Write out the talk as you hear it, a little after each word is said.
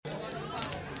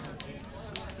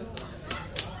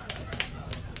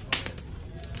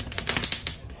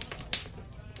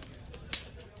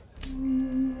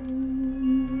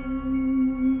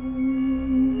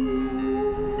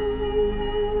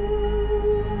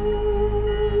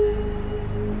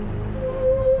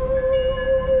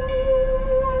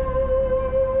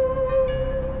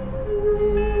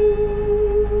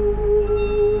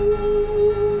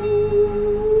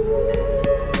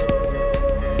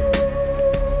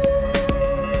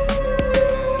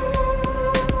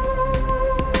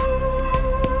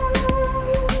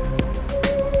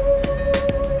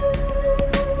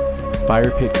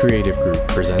Fire Pit Creative Group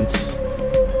presents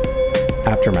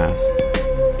Aftermath,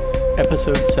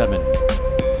 Episode 7,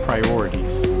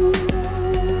 Priorities.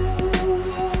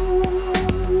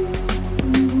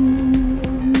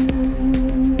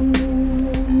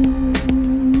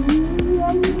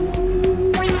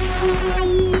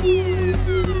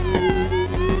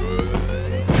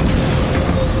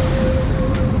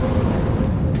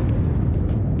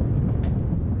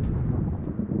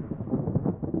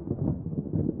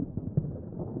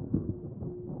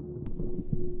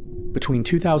 Between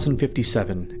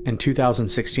 2057 and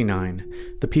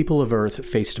 2069, the people of Earth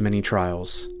faced many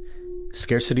trials: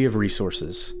 scarcity of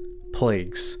resources,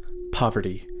 plagues,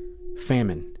 poverty,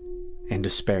 famine, and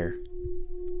despair.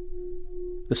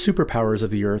 The superpowers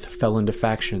of the Earth fell into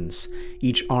factions,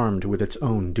 each armed with its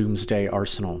own doomsday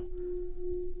arsenal.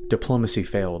 Diplomacy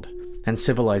failed, and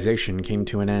civilization came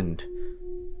to an end,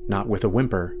 not with a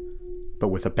whimper, but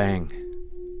with a bang.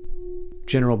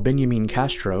 General Benjamin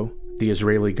Castro, the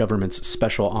Israeli government's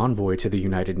special envoy to the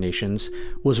United Nations,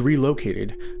 was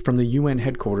relocated from the UN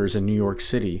headquarters in New York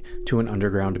City to an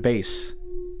underground base.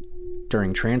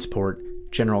 During transport,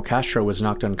 General Castro was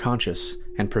knocked unconscious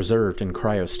and preserved in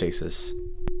cryostasis.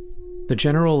 The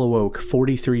general awoke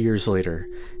 43 years later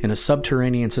in a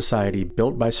subterranean society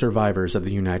built by survivors of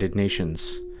the United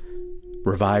Nations.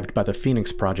 Revived by the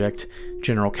Phoenix Project,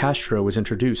 General Castro was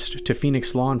introduced to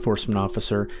Phoenix law enforcement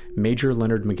officer Major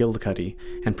Leonard McGillicuddy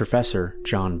and Professor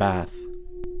John Bath.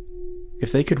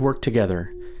 If they could work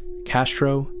together,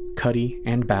 Castro, Cuddy,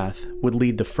 and Bath would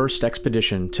lead the first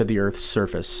expedition to the Earth's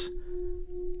surface.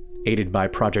 Aided by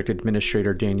Project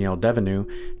Administrator Danielle Devenu,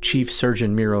 Chief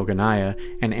Surgeon Miro Ganaya,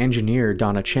 and Engineer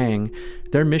Donna Chang,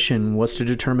 their mission was to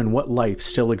determine what life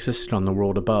still existed on the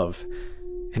world above,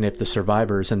 and if the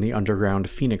survivors in the underground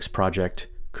Phoenix Project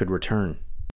could return.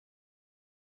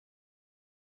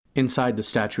 Inside the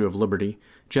Statue of Liberty,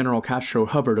 General Castro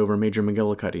hovered over Major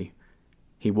McGillicuddy.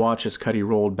 He watched as Cuddy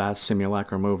rolled Bath's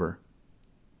simulacrum over.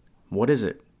 "What is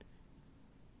it?"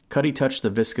 Cuddy touched the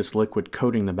viscous liquid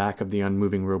coating the back of the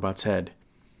unmoving robot's head.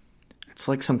 "It's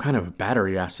like some kind of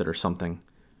battery acid or something."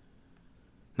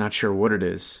 "Not sure what it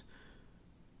is."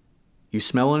 "You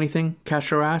smell anything?"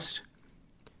 Castro asked.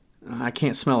 "I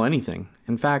can't smell anything.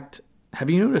 In fact, have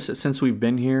you noticed that since we've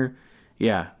been here—"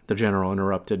 "Yeah," the general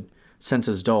interrupted.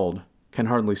 "Senses dulled. Can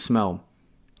hardly smell.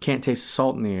 Can't taste the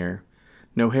salt in the air.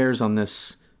 No hairs on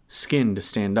this skin to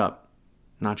stand up.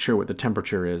 Not sure what the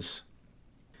temperature is."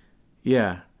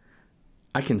 "Yeah,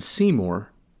 I can see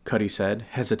more," Cuddy said,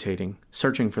 hesitating,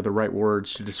 searching for the right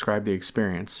words to describe the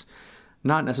experience.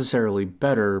 "Not necessarily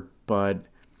better, but—"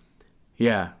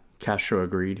 "Yeah," Castro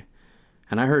agreed.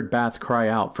 "And I heard Bath cry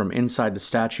out from inside the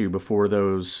statue before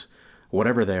those,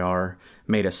 whatever they are,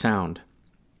 made a sound."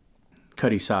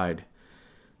 Cuddy sighed.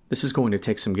 "This is going to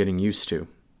take some getting used to."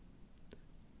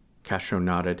 Castro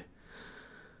nodded.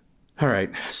 "All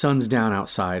right, sun's down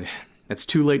outside. It's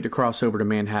too late to cross over to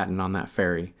Manhattan on that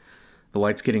ferry. The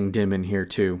light's getting dim in here,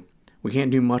 too. We can't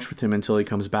do much with him until he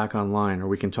comes back online, or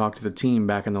we can talk to the team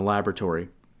back in the laboratory."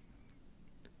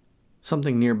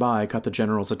 Something nearby caught the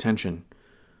general's attention.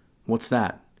 "What's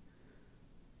that?"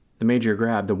 The major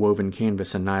grabbed the woven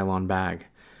canvas and nylon bag.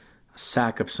 "A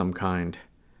sack of some kind.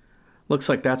 Looks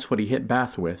like that's what he hit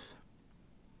Bath with."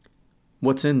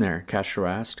 "What's in there?" Castro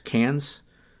asked. "Cans?"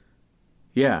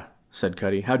 "Yeah," said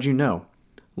Cuddy. "How'd you know?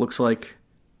 Looks like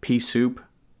pea soup,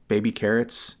 baby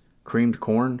carrots, creamed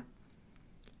corn.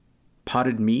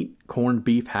 Potted meat, corned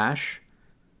beef hash."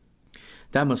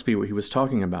 That must be what he was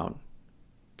talking about.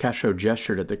 Castro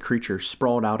gestured at the creature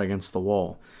sprawled out against the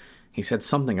wall. He said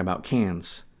something about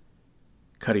cans.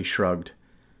 Cuddy shrugged.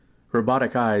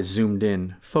 Robotic eyes zoomed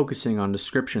in, focusing on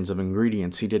descriptions of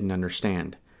ingredients he didn't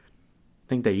understand.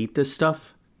 "Think they eat this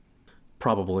stuff?"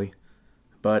 "Probably.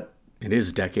 But it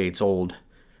is decades old.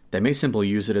 They may simply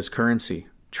use it as currency,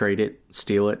 trade it,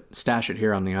 steal it, stash it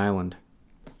here on the island."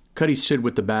 Cuddy stood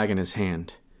with the bag in his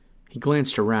hand. He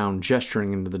glanced around,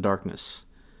 gesturing into the darkness.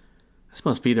 "This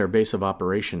must be their base of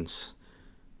operations.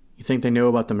 You think they know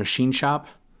about the machine shop?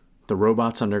 The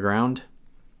robots underground?"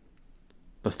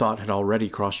 The thought had already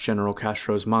crossed General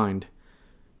Castro's mind.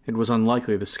 It was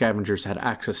unlikely the scavengers had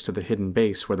access to the hidden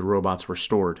base where the robots were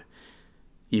stored.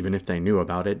 Even if they knew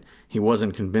about it, he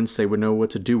wasn't convinced they would know what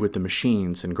to do with the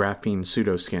machines and graphene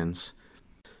pseudoskins.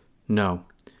 No,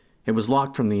 it was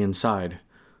locked from the inside.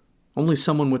 Only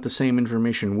someone with the same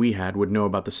information we had would know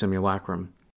about the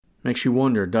simulacrum. "Makes you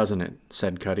wonder, doesn't it?"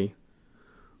 said Cuddy.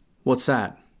 "What's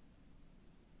that?"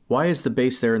 "Why is the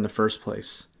base there in the first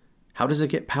place? How does it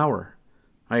get power?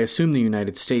 I assume the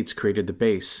United States created the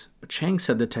base, but Chang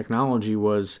said the technology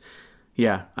was—"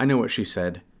 "Yeah, I know what she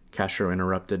said," Castro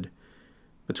interrupted.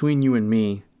 Between you and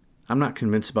me, I'm not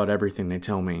convinced about everything they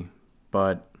tell me,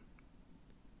 but...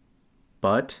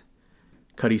 But?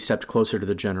 Cuddy stepped closer to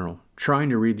the general, trying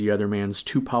to read the other man's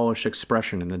too polished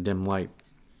expression in the dim light.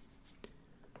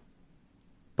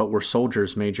 But we're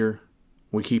soldiers, Major.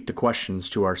 We keep the questions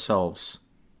to ourselves.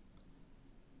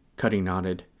 Cuddy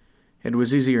nodded. It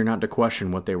was easier not to question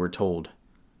what they were told.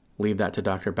 Leave that to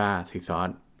Dr. Bath, he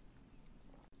thought.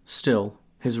 Still,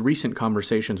 his recent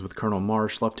conversations with Colonel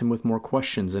Marsh left him with more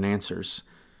questions than answers.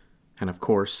 And of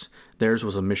course, theirs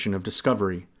was a mission of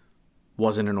discovery.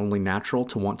 Wasn't it only natural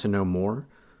to want to know more?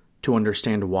 To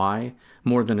understand why,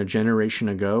 more than a generation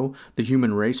ago, the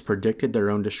human race predicted their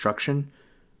own destruction?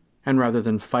 And rather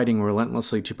than fighting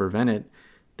relentlessly to prevent it,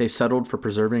 they settled for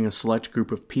preserving a select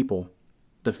group of people,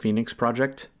 the Phoenix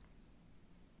Project?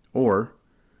 Or,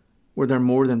 were there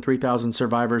more than 3,000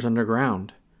 survivors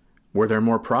underground? Were there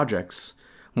more projects,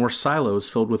 more silos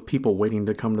filled with people waiting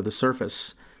to come to the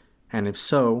surface? And if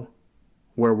so,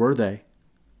 where were they?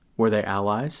 Were they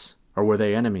allies, or were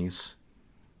they enemies?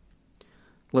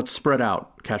 Let's spread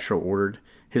out, Castro ordered,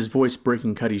 his voice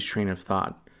breaking Cuddy's train of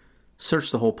thought.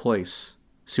 Search the whole place,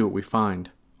 see what we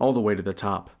find, all the way to the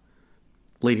top.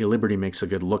 Lady Liberty makes a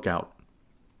good lookout.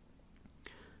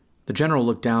 The general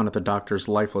looked down at the doctor's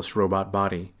lifeless robot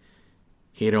body.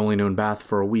 He had only known Bath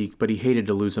for a week, but he hated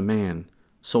to lose a man,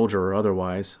 soldier or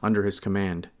otherwise, under his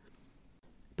command.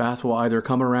 Bath will either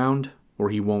come around, or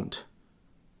he won't.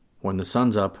 When the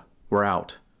sun's up, we're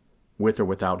out, with or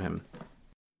without him.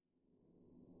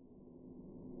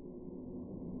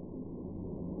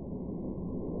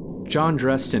 John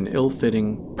dressed in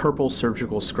ill-fitting, purple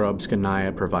surgical scrubs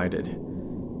Ganaya provided.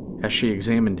 As she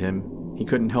examined him, he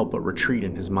couldn't help but retreat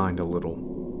in his mind a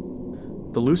little.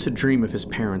 The lucid dream of his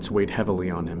parents weighed heavily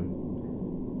on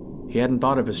him. He hadn't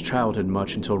thought of his childhood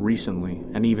much until recently,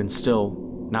 and even still,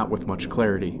 not with much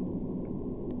clarity.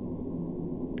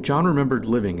 John remembered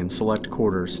living in select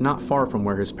quarters not far from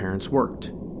where his parents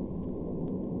worked.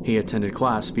 He attended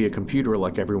class via computer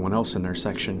like everyone else in their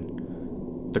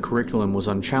section. The curriculum was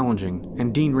unchallenging,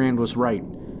 and Dean Rand was right.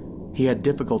 He had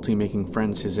difficulty making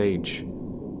friends his age.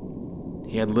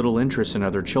 He had little interest in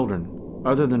other children,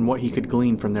 other than what he could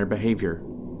glean from their behavior.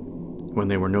 When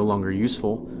they were no longer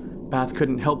useful, Bath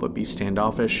couldn't help but be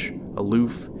standoffish,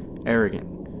 aloof,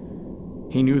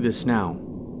 arrogant. He knew this now,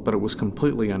 but it was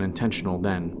completely unintentional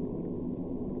then.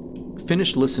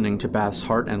 Finished listening to Bath's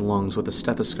heart and lungs with a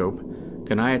stethoscope,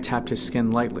 Ganaya tapped his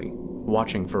skin lightly,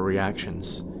 watching for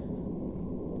reactions.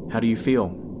 How do you feel?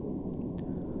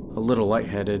 A little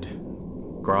lightheaded,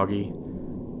 groggy,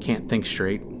 can't think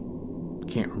straight,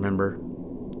 can't remember.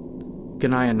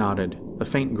 Ganaya nodded, a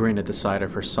faint grin at the side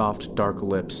of her soft, dark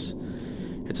lips.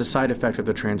 It's a side effect of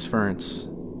the transference.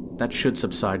 That should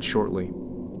subside shortly.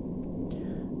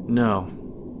 No,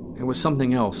 it was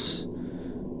something else.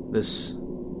 This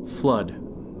flood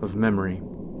of memory.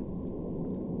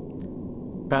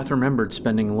 Bath remembered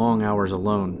spending long hours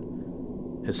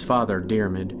alone. His father,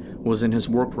 Diarmid, was in his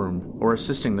workroom or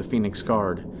assisting the Phoenix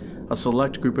Guard, a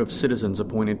select group of citizens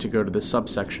appointed to go to the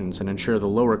subsections and ensure the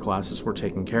lower classes were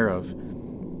taken care of.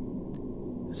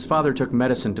 His father took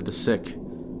medicine to the sick,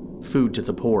 food to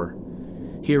the poor.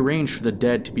 He arranged for the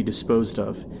dead to be disposed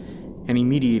of, and he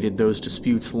mediated those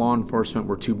disputes law enforcement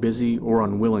were too busy or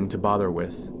unwilling to bother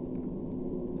with.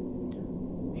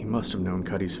 He must have known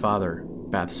Cuddy's father,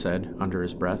 Bath said, under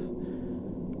his breath.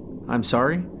 I'm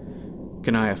sorry?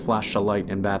 Ganaya flashed a light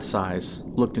in Bath's eyes,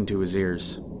 looked into his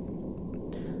ears.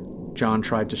 John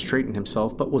tried to straighten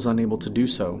himself, but was unable to do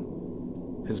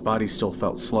so. His body still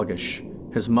felt sluggish,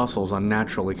 his muscles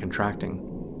unnaturally contracting.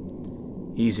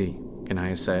 Easy,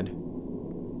 Ganaya said.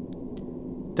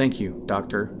 Thank you,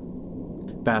 Doctor.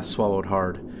 Bath swallowed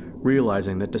hard,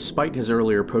 realizing that despite his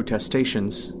earlier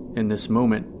protestations, in this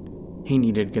moment, he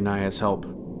needed Ganaya's help.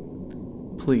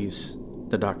 Please,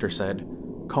 the doctor said,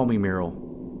 call me Myrrell.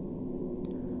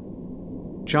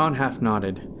 John half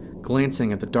nodded,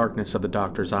 glancing at the darkness of the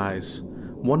doctor's eyes,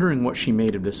 wondering what she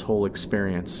made of this whole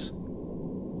experience.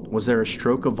 Was there a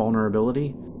stroke of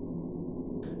vulnerability?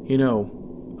 You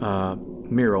know,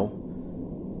 Myrrell.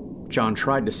 John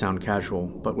tried to sound casual,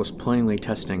 but was plainly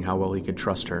testing how well he could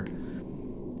trust her.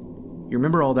 You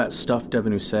remember all that stuff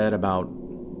Devenu said about,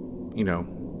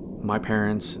 my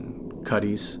parents and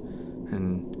Cuddy's,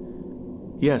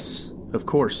 and... Yes, of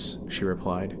course, she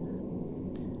replied.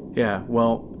 Yeah,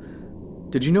 well,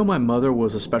 did you know my mother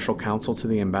was a special counsel to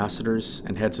the ambassadors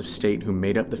and heads of state who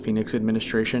made up the Phoenix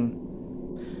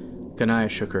administration? Ganaya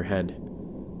shook her head.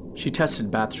 She tested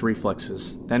Bath's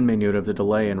reflexes, then made note of the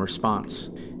delay in response.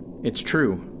 It's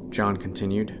true, John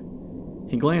continued.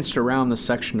 He glanced around the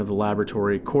section of the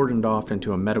laboratory cordoned off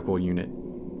into a medical unit.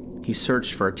 He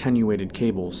searched for attenuated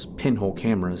cables, pinhole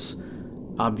cameras,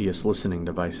 obvious listening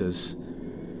devices.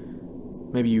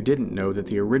 Maybe you didn't know that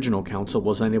the original council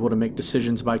was unable to make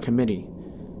decisions by committee.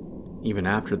 Even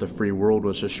after the free world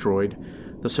was destroyed,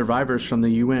 the survivors from the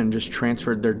UN just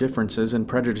transferred their differences and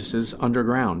prejudices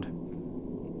underground.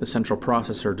 The central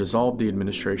processor dissolved the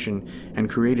administration and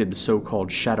created the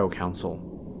so-called Shadow Council.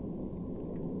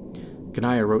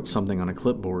 Ganaya wrote something on a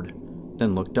clipboard,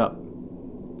 then looked up.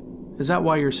 Is that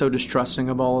why you're so distrusting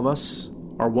of all of us,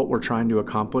 or what we're trying to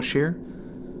accomplish here?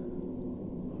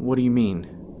 What do you mean?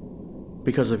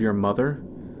 Because of your mother?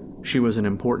 She was an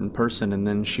important person and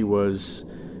then she was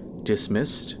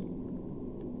dismissed?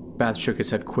 Bath shook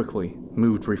his head quickly,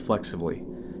 moved reflexively.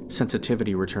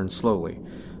 Sensitivity returned slowly.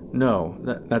 No,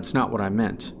 that's not what I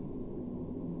meant.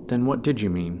 Then what did you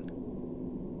mean?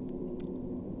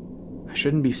 I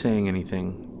shouldn't be saying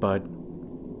anything, but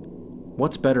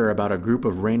what's better about a group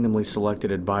of randomly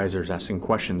selected advisors asking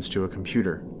questions to a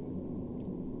computer?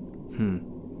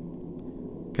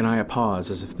 Ganaya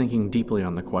paused as if thinking deeply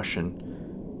on the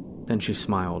question. Then she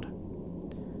smiled.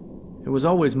 It was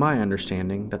always my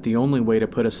understanding that the only way to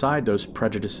put aside those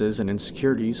prejudices and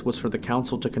insecurities was for the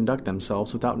council to conduct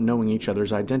themselves without knowing each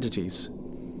other's identities.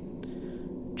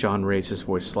 John raised his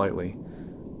voice slightly.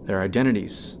 Their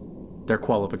identities, their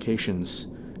qualifications,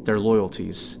 their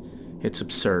loyalties. It's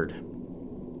absurd.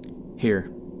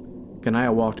 Here.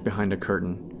 Ganaya walked behind a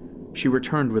curtain. She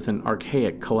returned with an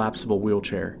archaic, collapsible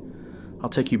wheelchair. I'll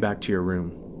take you back to your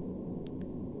room.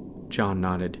 John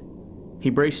nodded. He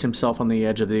braced himself on the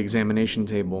edge of the examination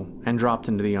table and dropped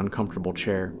into the uncomfortable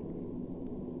chair.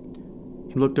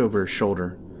 He looked over his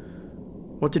shoulder.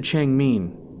 What did Chang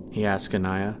mean? He asked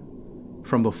Ganaya.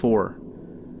 From before.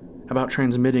 About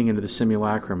transmitting into the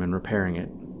simulacrum and repairing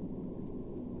it.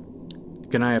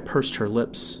 Ganaya pursed her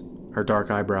lips, her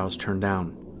dark eyebrows turned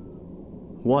down.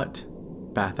 What?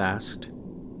 Bath asked.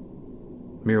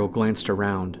 Muriel glanced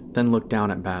around, then looked down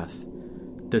at Bath.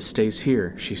 This stays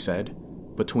here, she said.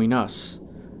 Between us.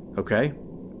 Okay?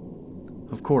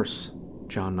 Of course,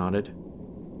 John nodded.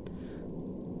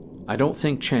 I don't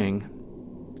think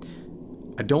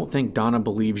Donna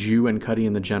believes you and Cuddy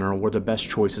and the General were the best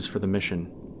choices for the mission.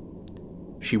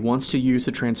 She wants to use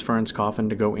the transference coffin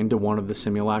to go into one of the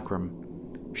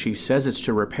simulacrum. She says it's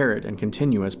to repair it and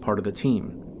continue as part of the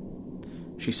team.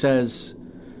 She says...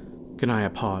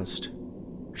 Ganaya paused.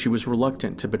 She was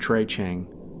reluctant to betray Chang,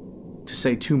 to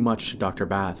say too much to Dr.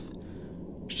 Bath.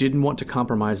 She didn't want to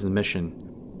compromise the mission.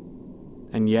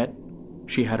 And yet,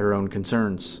 she had her own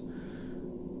concerns.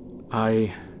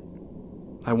 I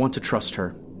want to trust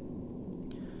her.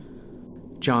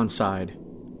 John sighed.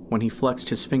 When he flexed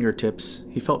his fingertips,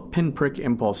 he felt pinprick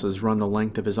impulses run the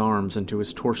length of his arms into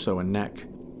his torso and neck.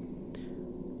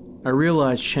 I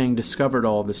realized Chang discovered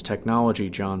all of this technology,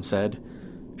 John said.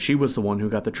 She was the one who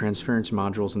got the transference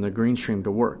modules in the Greenstream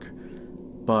to work.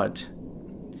 But...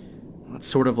 It's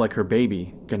sort of like her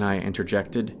baby, Ganaya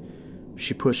interjected.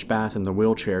 She pushed Bath in the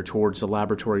wheelchair towards the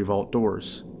laboratory vault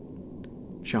doors.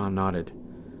 John nodded.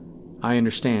 I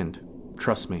understand.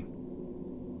 Trust me.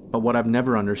 But what I've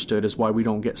never understood is why we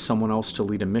don't get someone else to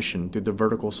lead a mission through the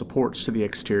vertical supports to the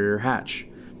exterior hatch.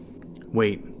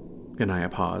 Wait,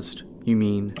 Ganaya paused. You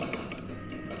mean...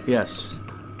 Yes.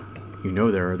 You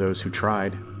know there are those who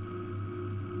tried.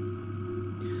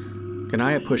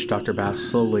 Ganaya pushed Dr. Bath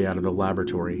slowly out of the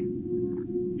laboratory.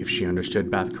 If she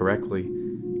understood Bath correctly,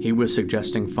 he was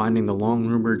suggesting finding the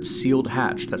long-rumored sealed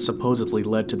hatch that supposedly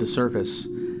led to the surface.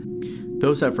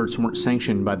 Those efforts weren't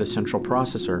sanctioned by the central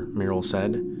processor, Muriel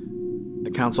said. The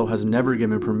council has never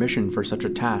given permission for such a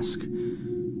task.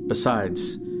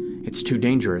 Besides, it's too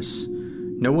dangerous.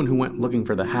 No one who went looking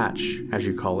for the hatch, as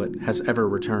you call it, has ever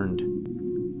returned.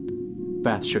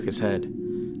 Bath shook his head.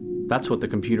 That's what the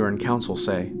computer and council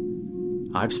say.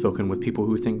 I've spoken with people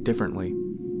who think differently.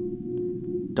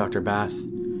 Dr. Bath,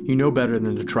 you know better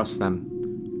than to trust them.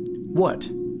 What?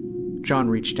 John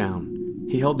reached down.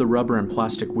 He held the rubber and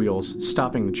plastic wheels,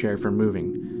 stopping the chair from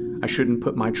moving. I shouldn't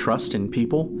put my trust in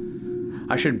people?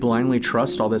 I should blindly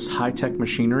trust all this high-tech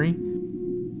machinery?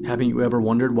 Haven't you ever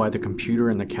wondered why the computer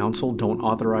and the council don't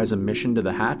authorize a mission to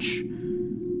the hatch?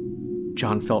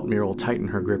 John felt Muriel tighten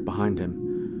her grip behind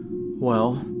him.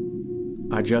 Well,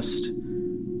 I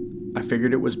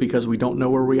figured it was because we don't know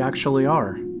where we actually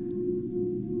are.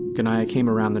 Ganaya came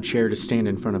around the chair to stand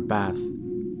in front of Bath.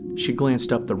 She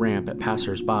glanced up the ramp at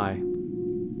passers-by.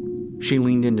 She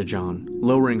leaned into John,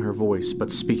 lowering her voice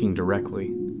but speaking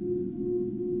directly.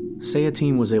 Say a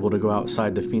team was able to go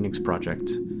outside the Phoenix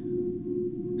Project.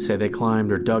 Say they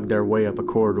climbed or dug their way up a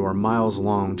corridor miles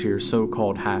long to your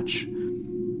so-called hatch.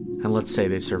 And let's say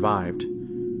they survived.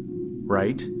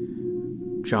 Right?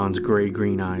 John's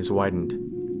gray-green eyes widened.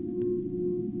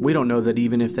 "We don't know that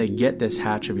even if they get this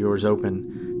hatch of yours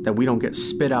open, that we don't get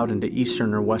spit out into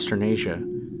Eastern or Western Asia.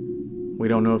 We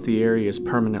don't know if the area is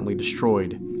permanently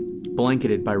destroyed,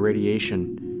 blanketed by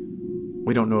radiation.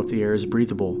 We don't know if the air is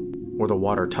breathable or the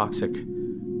water toxic.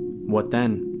 What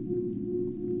then?"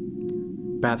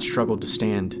 Bath struggled to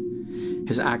stand.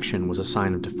 His action was a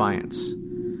sign of defiance.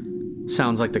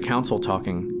 "Sounds like the council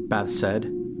talking," Bath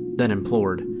said, then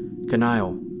implored,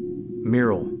 "Ganael,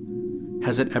 Myrrell,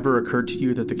 has it ever occurred to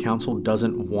you that the council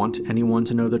doesn't want anyone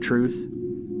to know the truth?"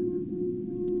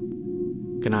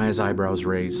 Ganaya's eyebrows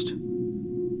raised.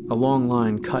 A long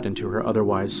line cut into her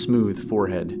otherwise smooth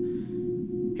forehead.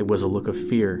 It was a look of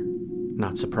fear,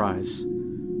 not surprise.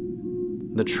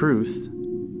 "The truth?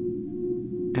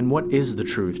 And what is the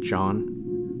truth, John?"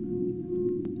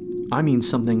 "I mean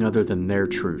something other than their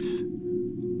truth.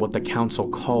 What the council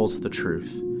calls the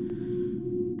truth."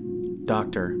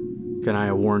 "Doctor,"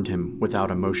 Ganaya warned him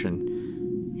without emotion,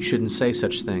 "you shouldn't say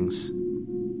such things.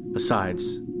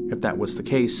 Besides, if that was the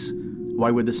case, why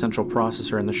would the Central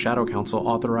Processor and the Shadow Council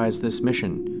authorize this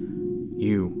mission?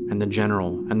 You and the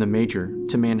General and the Major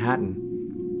to Manhattan?"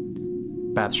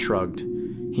 Bath shrugged.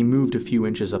 He moved a few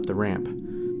inches up the ramp.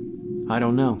 "I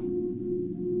don't know.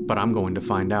 But I'm going to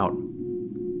find out."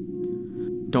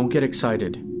 "Don't get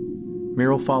excited."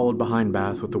 Myrrell followed behind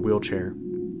Bath with the wheelchair.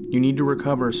 "You need to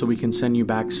recover so we can send you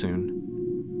back soon."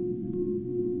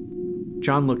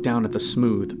 John looked down at the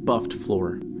smooth, buffed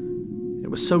floor. It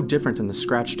was so different than the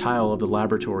scratched tile of the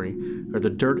laboratory or the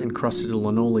dirt-encrusted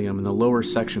linoleum in the lower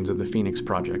sections of the Phoenix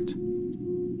Project.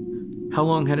 How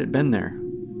long had it been there?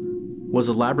 Was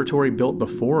the laboratory built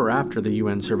before or after the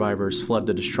UN survivors fled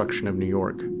the destruction of New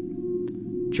York?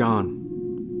 "John,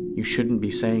 you shouldn't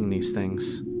be saying these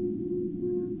things."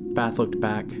 Bath looked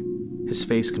back, his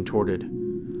face contorted.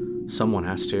 "Someone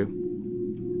has to."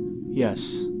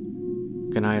 "Yes."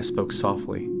 Ganaya spoke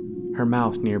softly, her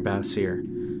mouth near Bath's ear.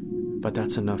 "But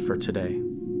that's enough for today."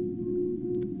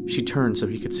 She turned so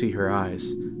he could see her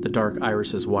eyes, the dark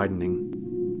irises widening.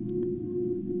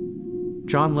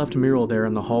 John left Myrrell there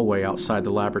in the hallway outside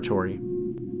the laboratory.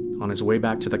 On his way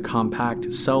back to the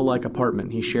compact, cell-like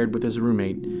apartment he shared with his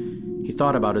roommate, he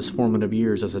thought about his formative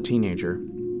years as a teenager.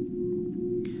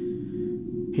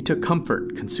 He took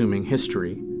comfort consuming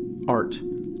history, art,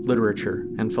 literature,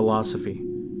 and philosophy,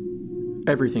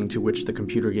 everything to which the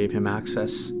computer gave him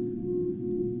access.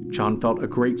 John felt a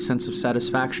great sense of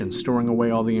satisfaction storing away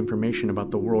all the information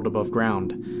about the world above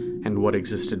ground and what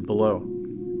existed below.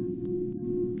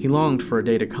 He longed for a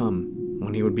day to come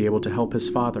when he would be able to help his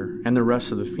father and the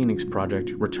rest of the Phoenix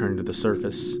Project return to the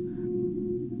surface.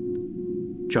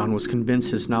 John was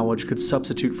convinced his knowledge could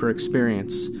substitute for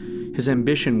experience. His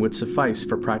ambition would suffice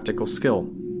for practical skill.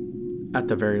 At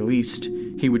the very least,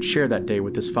 he would share that day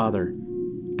with his father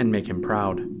and make him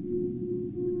proud.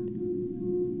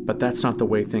 But that's not the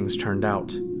way things turned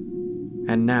out.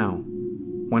 And now,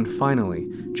 when finally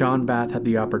John Bath had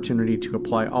the opportunity to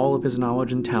apply all of his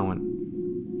knowledge and talent,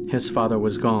 his father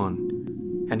was gone,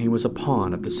 and he was a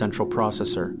pawn of the Central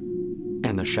Processor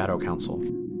and the Shadow Council.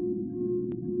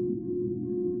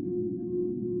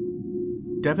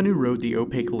 Devenu rode the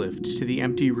opaque lift to the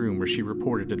empty room where she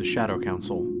reported to the Shadow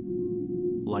Council.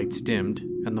 Lights dimmed,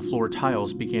 and the floor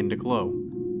tiles began to glow.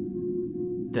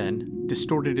 Then,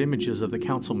 distorted images of the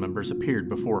council members appeared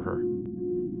before her.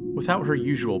 Without her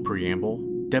usual preamble,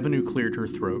 Devenu cleared her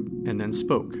throat and then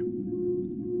spoke.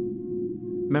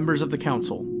 "Members of the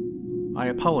council, I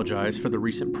apologize for the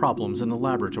recent problems in the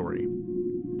laboratory."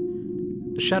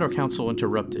 The Shadow Council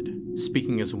interrupted,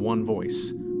 speaking as one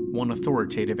voice, one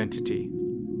authoritative entity.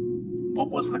 "What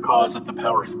was the cause of the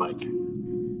power spike?"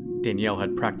 Danielle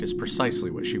had practiced precisely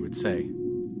what she would say.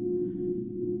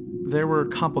 "There were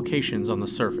complications on the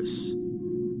surface.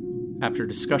 After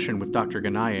discussion with Dr.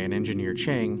 Ganaya and Engineer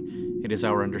Chang, it is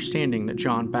our understanding that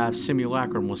John Bath's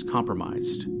simulacrum was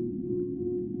compromised."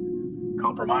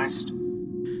 "Compromised?"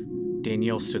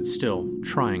 Danielle stood still,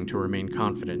 trying to remain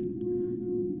confident.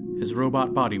 His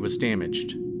robot body was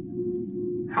damaged.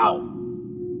 "How?"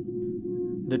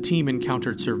 The team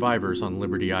encountered survivors on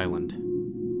Liberty Island.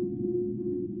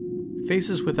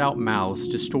 Faces without mouths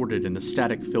distorted in the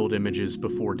static-filled images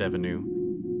before Devenu.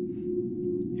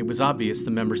 It was obvious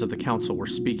the members of the council were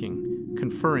speaking,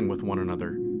 conferring with one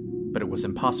another, but it was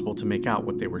impossible to make out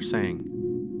what they were saying.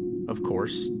 Of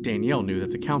course, Danielle knew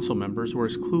that the council members were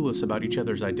as clueless about each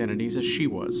other's identities as she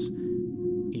was.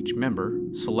 Each member,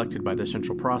 selected by the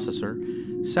Central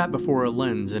Processor, sat before a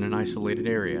lens in an isolated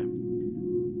area.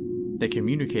 They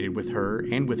communicated with her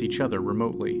and with each other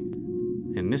remotely.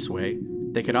 In this way,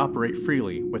 they could operate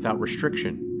freely without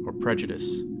restriction or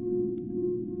prejudice.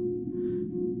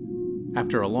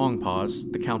 After a long pause,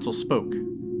 the council spoke.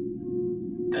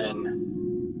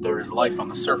 Then there is life on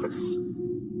the surface.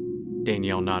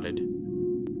 Danielle nodded.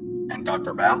 And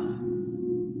Dr. Bath?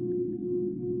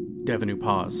 Devenu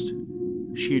paused.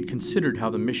 She had considered how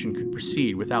the mission could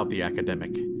proceed without the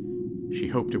academic. She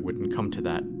hoped it wouldn't come to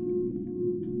that.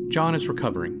 John is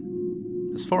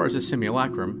recovering. As far as the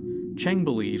simulacrum, Cheng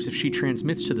believes if she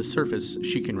transmits to the surface,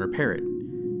 she can repair it.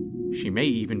 She may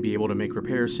even be able to make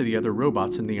repairs to the other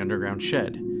robots in the underground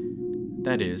shed.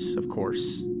 That is, of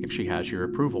course, if she has your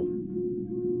approval.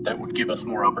 That would give us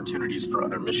more opportunities for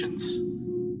other missions.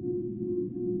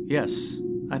 Yes,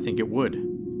 I think it would.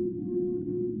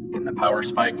 In the power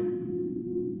spike?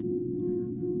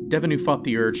 Devenu fought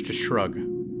the urge to shrug,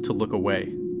 to look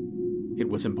away. It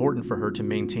was important for her to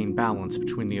maintain balance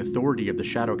between the authority of the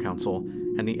Shadow Council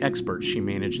and the experts she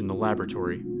managed in the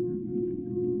laboratory.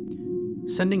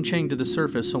 Sending Cheng to the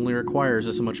surface only requires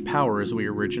as much power as we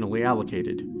originally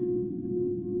allocated.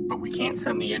 But we can't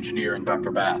send the engineer and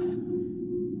Dr. Bath.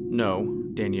 No,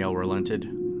 Danielle relented.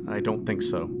 I don't think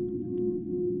so.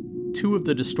 Two of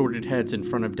the distorted heads in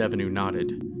front of Devenu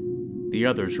nodded. The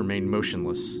others remained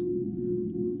motionless.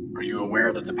 Are you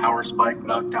aware that the power spike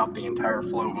knocked out the entire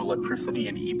flow of electricity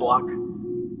in E-Block?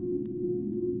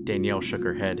 Danielle shook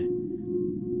her head.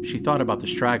 She thought about the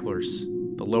stragglers,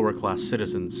 the lower-class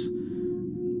citizens.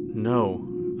 No,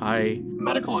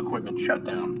 Medical equipment shut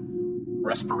down.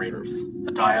 Respirators,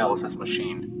 a dialysis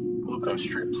machine, glucose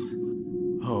strips.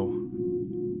 Oh,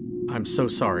 I'm so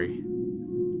sorry.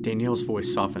 Danielle's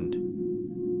voice softened.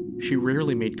 She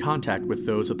rarely made contact with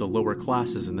those of the lower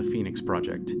classes in the Phoenix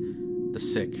Project. The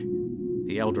sick,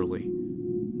 the elderly,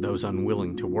 those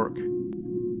unwilling to work.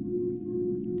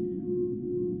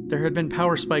 There had been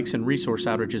power spikes and resource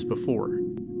outages before.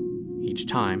 Each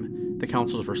time, the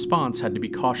Council's response had to be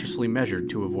cautiously measured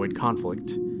to avoid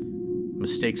conflict.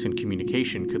 Mistakes in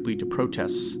communication could lead to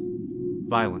protests,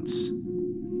 violence.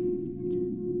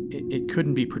 It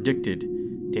couldn't be predicted,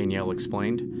 Danielle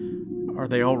explained. Are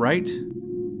they all right?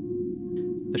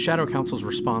 The Shadow Council's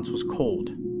response was cold,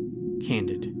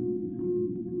 candid.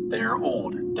 They are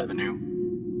old,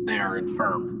 Devenu. They are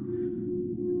infirm.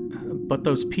 But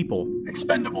those people...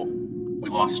 Expendable. We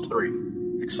lost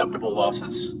 3. Acceptable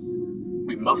losses.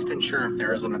 We must ensure if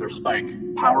there is another spike,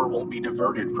 power won't be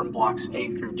diverted from blocks A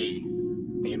through D,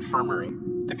 the infirmary,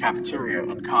 the cafeteria,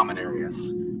 and common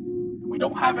areas. We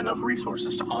don't have enough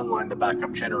resources to online the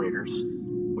backup generators.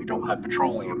 We don't have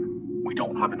petroleum. We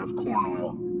don't have enough corn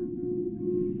oil.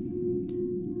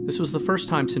 This was the first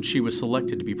time since she was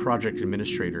selected to be project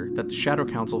administrator that the Shadow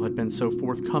Council had been so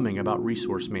forthcoming about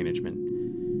resource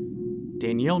management.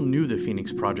 Danielle knew the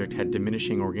Phoenix Project had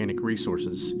diminishing organic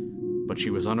resources, but she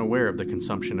was unaware of the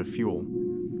consumption of fuel.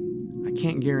 I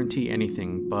can't guarantee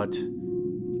anything, but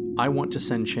I want to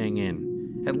send Cheng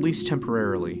in, at least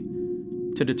temporarily,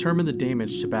 to determine the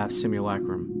damage to Bath's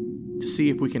simulacrum, to see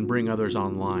if we can bring others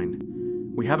online.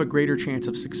 We have a greater chance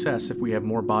of success if we have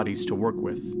more bodies to work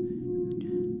with.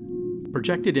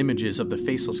 Projected images of the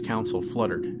Faceless Council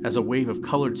fluttered as a wave of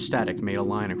colored static made a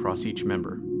line across each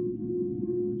member.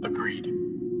 Agreed.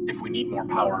 If we need more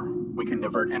power, we can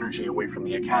divert energy away from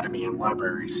the academy and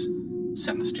libraries.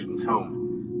 Send the students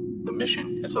home. The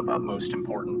mission is of utmost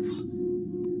importance.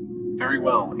 Very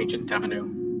well, Agent Devenu.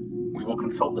 We will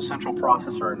consult the central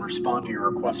processor and respond to your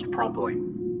request promptly.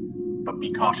 But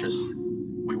be cautious.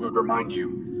 We would remind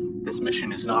you, this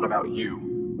mission is not about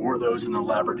you, or those in the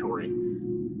laboratory.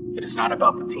 It is not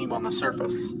about the team on the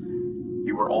surface.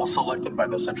 You were all selected by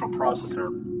the central processor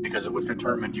because it was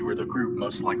determined you were the group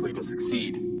most likely to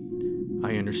succeed.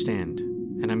 I understand,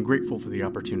 and I'm grateful for the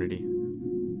opportunity.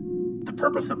 The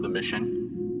purpose of the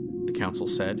mission, the Council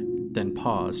said, then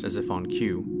paused as if on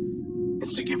cue,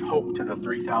 is to give hope to the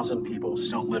 3,000 people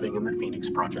still living in the Phoenix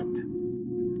Project.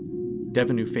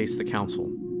 Devenu faced the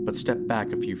Council, but stepped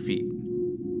back a few feet.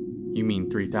 You mean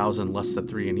 3,000 less the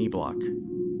 3 in E-Block?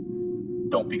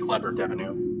 Don't be clever,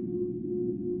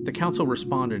 Devenu. The Council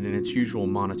responded in its usual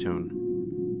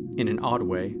monotone. In an odd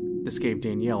way, this gave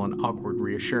Danielle an awkward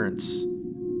reassurance.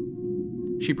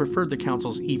 She preferred the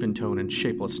Council's even tone and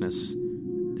shapelessness.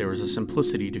 There was a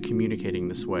simplicity to communicating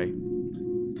this way.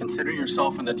 Consider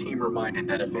yourself and the team reminded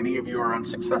that if any of you are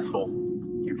unsuccessful,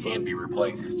 you can be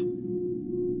replaced.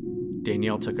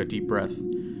 Danielle took a deep breath.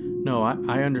 No,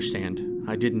 I understand.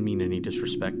 I didn't mean any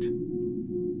disrespect.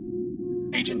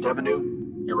 Agent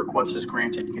Devenu, your request is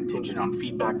granted contingent on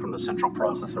feedback from the central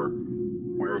processor.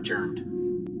 We're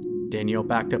adjourned. Danielle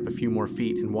backed up a few more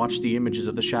feet and watched the images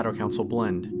of the Shadow Council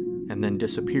blend, and then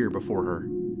disappear before her.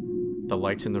 The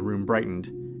lights in the room brightened,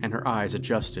 and her eyes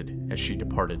adjusted as she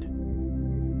departed.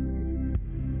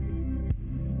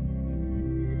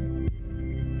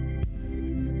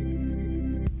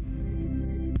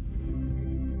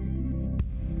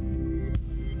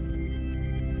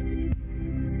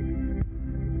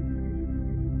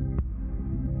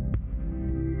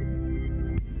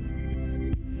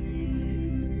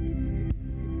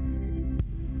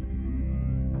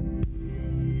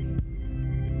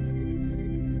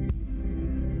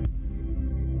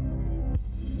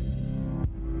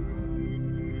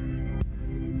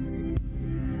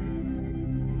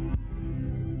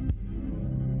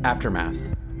 Aftermath,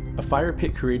 a Fire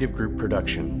Pit Creative Group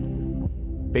production.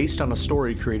 Based on a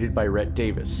story created by Rhett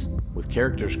Davis, with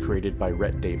characters created by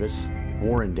Rhett Davis,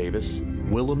 Warren Davis,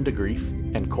 Willem de Grief,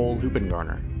 and Cole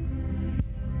Hoopengarner.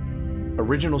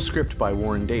 Original script by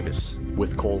Warren Davis,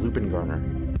 with Cole Hoopengarner.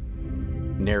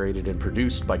 Narrated and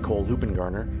produced by Cole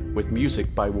Hoopengarner, with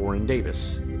music by Warren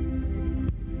Davis.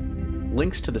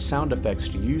 Links to the sound effects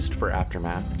used for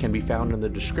Aftermath can be found in the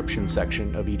description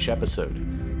section of each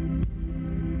episode.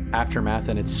 Aftermath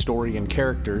and its story and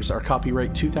characters are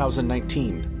copyright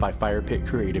 2019 by Fire Pit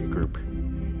Creative Group.